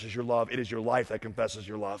confesses your love. It is your life that confesses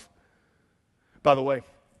your love. By the way,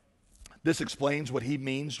 this explains what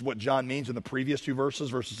what John means in the previous two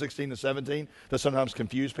verses 16 to 17, that sometimes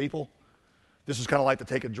confuse people. This is kind of like to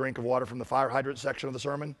take a drink of water from the fire hydrant section of the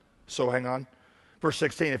sermon. So hang on. Verse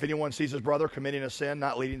 16, if anyone sees his brother committing a sin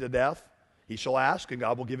not leading to death, he shall ask, and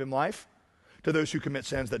God will give him life. To those who commit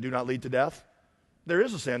sins that do not lead to death, there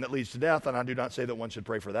is a sin that leads to death, and I do not say that one should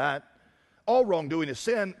pray for that. All wrongdoing is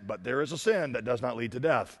sin, but there is a sin that does not lead to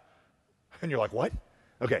death. And you're like, what?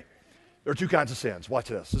 Okay, there are two kinds of sins. Watch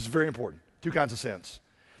this. This is very important. Two kinds of sins.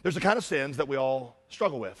 There's the kind of sins that we all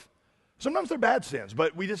struggle with. Sometimes they're bad sins,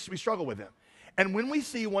 but we struggle with them. And when we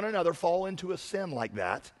see one another fall into a sin like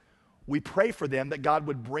that, we pray for them that God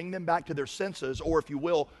would bring them back to their senses, or if you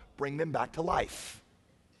will, bring them back to life.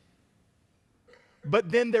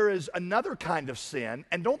 But then there is another kind of sin,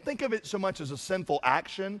 and don't think of it so much as a sinful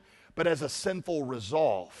action, but as a sinful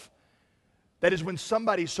resolve. That is when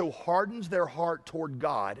somebody so hardens their heart toward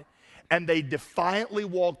God and they defiantly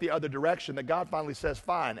walk the other direction, that God finally says,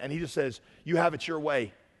 fine. And he just says, you have it your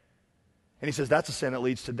way. And he says, that's a sin that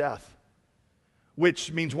leads to death,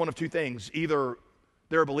 which means one of two things. Either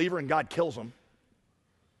they're a believer and God kills them,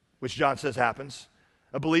 which John says happens.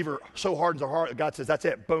 A believer so hardens their heart that God says, that's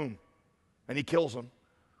it, boom, and he kills them.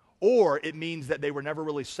 Or it means that they were never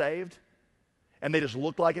really saved, and they just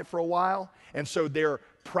looked like it for a while, and so their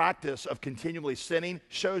practice of continually sinning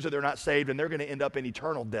shows that they're not saved, and they're going to end up in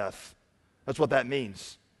eternal death. That's what that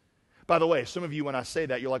means. By the way, some of you, when I say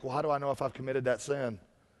that, you're like, well, how do I know if I've committed that sin?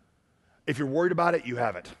 If you're worried about it, you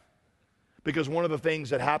haven't. Because one of the things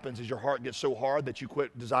that happens is your heart gets so hard that you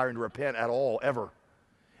quit desiring to repent at all, ever.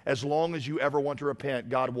 As long as you ever want to repent,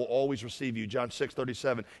 God will always receive you. John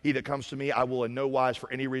 6:37, he that comes to me, I will in no wise,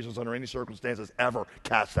 for any reasons, under any circumstances, ever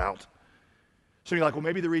cast out. So you're like, well,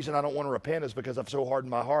 maybe the reason I don't want to repent is because I've so hardened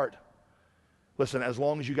my heart. Listen, as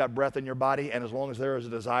long as you got breath in your body and as long as there is a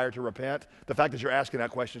desire to repent, the fact that you're asking that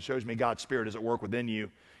question shows me God's Spirit is at work within you.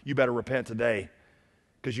 You better repent today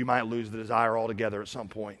because you might lose the desire altogether at some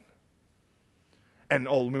point. And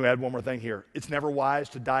let me add one more thing here. It's never wise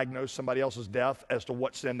to diagnose somebody else's death as to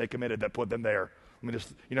what sin they committed that put them there. I mean,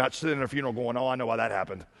 you're not sitting in a funeral going, oh, I know why that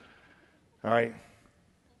happened. All right?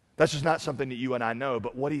 That's just not something that you and I know,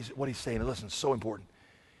 but what he's saying, listen, it's so important.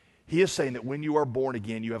 He is saying that when you are born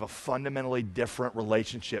again, you have a fundamentally different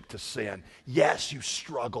relationship to sin. Yes, you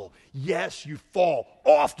struggle. Yes, you fall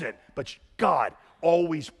often, but God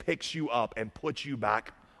always picks you up and puts you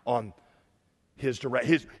back on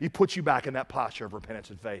he puts you back in that posture of repentance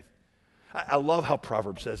and faith. I love how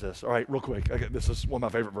Proverbs says this. All right, real quick. Okay, this is one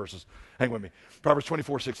of my favorite verses. Hang with me. Proverbs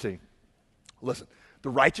 24:16. Listen, the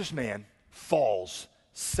righteous man falls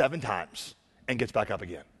 7 times and gets back up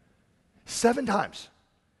again. 7 times.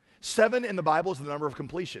 7 in the Bible is the number of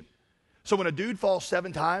completion. So when a dude falls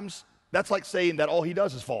 7 times, that's like saying that all he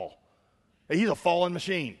does is fall. He's a fallen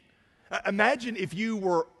machine. Imagine if you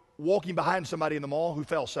were walking behind somebody in the mall who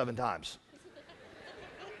fell 7 times.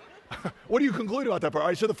 What do you conclude about that part? All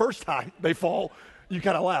right, so the first time they fall, you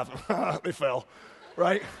kind of laugh. They fell,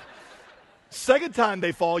 right? Second time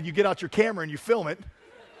they fall, you get out your camera and you film it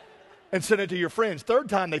and send it to your friends. Third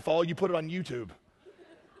time they fall, you put it on YouTube.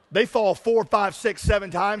 They fall 4, 5, 6, 7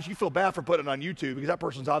 times, you feel bad for putting it on YouTube because that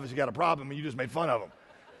person's obviously got a problem and you just made fun of them,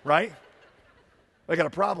 right? They got a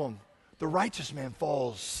problem. The righteous man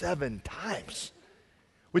falls 7 times,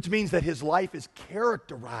 which means that his life is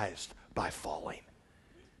characterized by falling.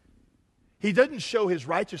 He doesn't show his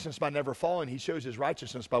righteousness by never falling. He shows his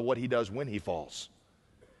righteousness by what he does when he falls,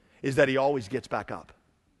 is that he always gets back up.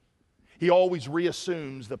 He always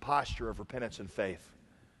reassumes the posture of repentance and faith.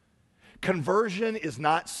 Conversion is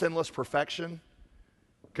not sinless perfection.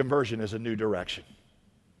 Conversion is a new direction.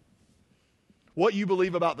 What you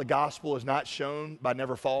believe about the gospel is not shown by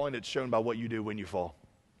never falling. It's shown by what you do when you fall.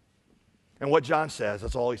 And what John says,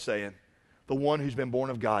 that's all he's saying. The one who's been born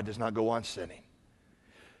of God does not go on sinning.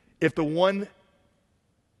 If the one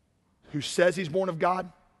who says he's born of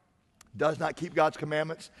God does not keep God's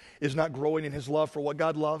commandments, is not growing in his love for what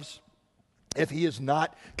God loves, if he is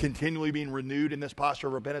not continually being renewed in this posture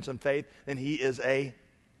of repentance and faith, then he is a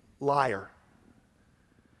liar.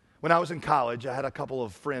 When I was in college, I had a couple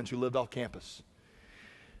of friends who lived off campus.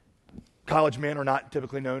 College men are not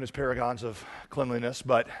typically known as paragons of cleanliness,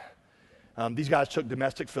 but these guys took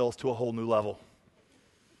domestic filth to a whole new level.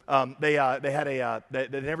 They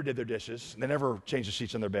never did their dishes. They never changed the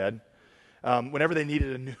sheets in their bed. Whenever they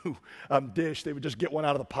needed a new dish, they would just get one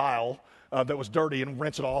out of the pile that was dirty and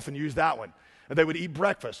rinse it off and use that one. And they would eat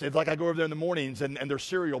breakfast. It's like I go over there in the mornings and their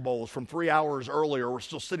cereal bowls from 3 hours earlier were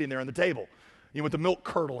still sitting there on the table, with the milk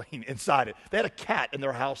curdling inside it. They had a cat in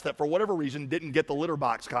their house that for whatever reason didn't get the litter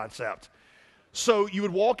box concept. So you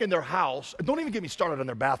would walk in their house. Don't even get me started on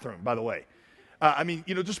their bathroom, by the way.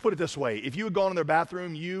 Just put it this way. If you had gone in their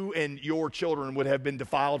bathroom, you and your children would have been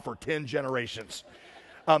defiled for 10 generations.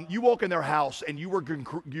 You walk in their house and you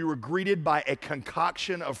were greeted by a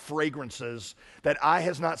concoction of fragrances that eye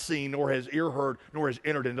has not seen, nor has ear heard, nor has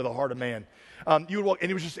entered into the heart of man. You would walk, and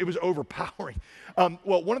it was overpowering.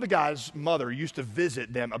 One of the guys' mother used to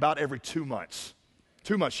visit them about every 2 months.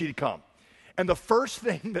 2 months she'd come. And the first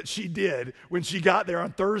thing that she did when she got there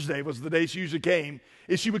on Thursday, was the day she usually came,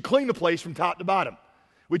 is she would clean the place from top to bottom,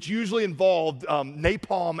 which usually involved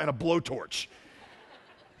napalm and a blowtorch.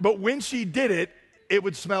 But when she did it, it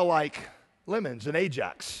would smell like lemons and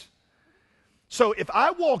Ajax. So if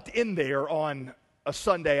I walked in there on a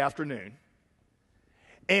Sunday afternoon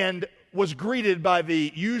and was greeted by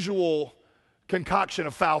the usual concoction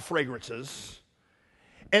of foul fragrances,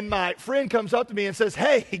 and my friend comes up to me and says,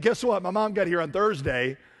 hey, guess what? My mom got here on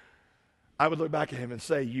Thursday. I would look back at him and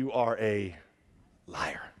say, you are a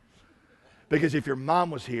liar. Because if your mom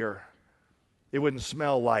was here, it wouldn't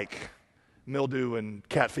smell like mildew and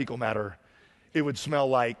cat fecal matter. It would smell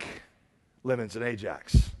like lemons and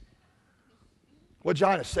Ajax. What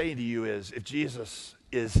John is saying to you is, if Jesus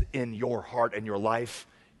is in your heart and your life,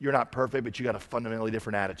 you're not perfect, but you got a fundamentally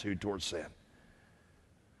different attitude towards sin.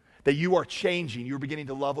 That you are changing, you're beginning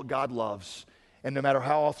to love what God loves, and no matter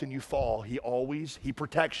how often you fall, He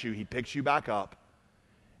protects you, He picks you back up,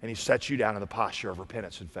 and He sets you down in the posture of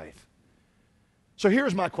repentance and faith. So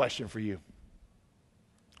here's my question for you.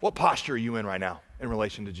 What posture are you in right now in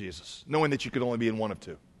relation to Jesus, knowing that you could only be in one of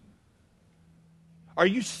two? Are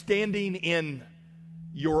you standing in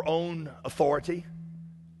your own authority,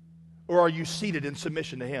 or are you seated in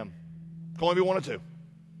submission to Him? Can only be one of two.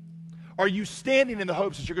 Are you standing in the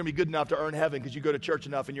hopes that you're going to be good enough to earn heaven because you go to church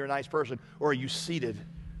enough and you're a nice person, or are you seated?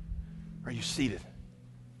 Are you seated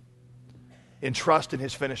in trust in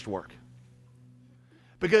His finished work?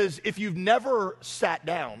 Because if you've never sat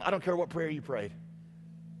down, I don't care what prayer you prayed,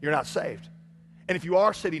 you're not saved. And if you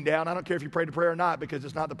are sitting down, I don't care if you prayed a prayer or not, because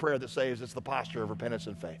it's not the prayer that saves, it's the posture of repentance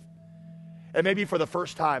and faith. And maybe for the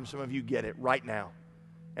first time, some of you get it right now.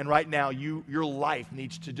 And right now, your life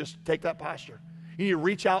needs to just take that posture. You need to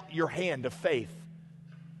reach out your hand of faith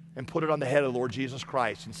and put it on the head of the Lord Jesus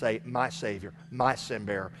Christ and say, my Savior, my sin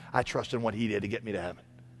bearer, I trust in what He did to get me to heaven.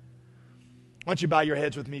 Why don't you bow your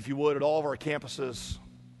heads with me, if you would, at all of our campuses.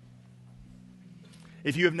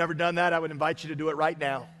 If you have never done that, I would invite you to do it right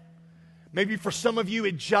now. Maybe for some of you,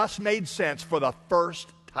 it just made sense for the first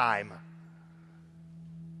time.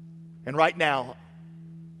 And right now,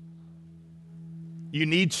 you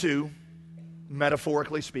need to,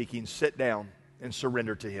 metaphorically speaking, sit down and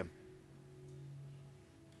surrender to Him.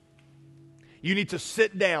 You need to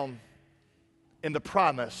sit down in the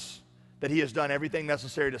promise that He has done everything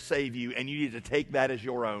necessary to save you, and you need to take that as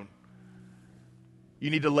your own. You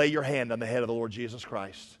need to lay your hand on the head of the Lord Jesus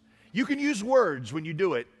Christ. You can use words when you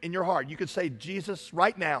do it in your heart. You could say, Jesus,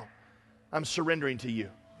 right now, I'm surrendering to you.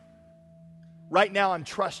 Right now, I'm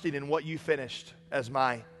trusting in what you finished as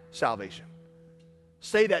my salvation.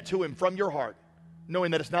 Say that to Him from your heart,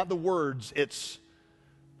 knowing that it's not the words, it's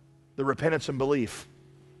the repentance and belief.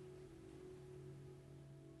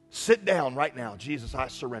 Sit down right now. Jesus, I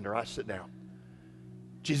surrender. I sit down.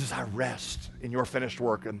 Jesus, I rest in your finished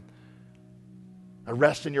work, and I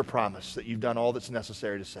rest in your promise that you've done all that's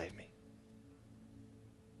necessary to save me.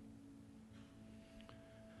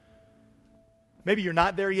 Maybe you're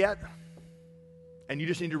not there yet, and you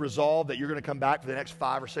just need to resolve that you're going to come back for the next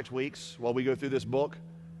 5 or 6 weeks while we go through this book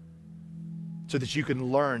so that you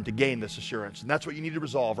can learn to gain this assurance. And that's what you need to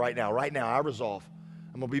resolve right now. Right now, I resolve.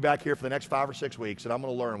 I'm going to be back here for the next 5 or 6 weeks, and I'm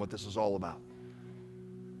going to learn what this is all about.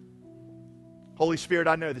 Holy Spirit,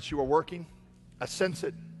 I know that you are working. I sense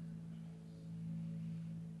it.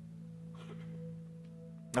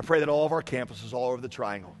 I pray that all of our campuses all over the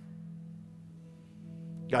Triangle,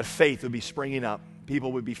 God, faith would be springing up.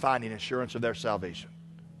 People would be finding assurance of their salvation.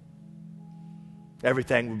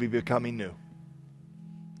 Everything would be becoming new.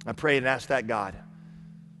 I pray and ask that, God.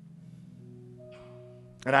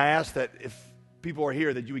 And I ask that if people are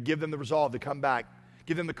here, that you would give them the resolve to come back,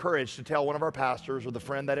 give them the courage to tell one of our pastors or the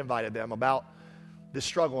friend that invited them about this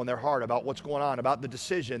struggle in their heart, about what's going on, about the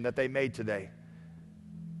decision that they made today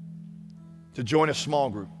to join a small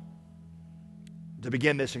group, to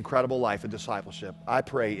begin this incredible life of discipleship. I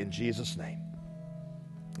pray in Jesus' name.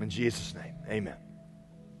 In Jesus' name, amen.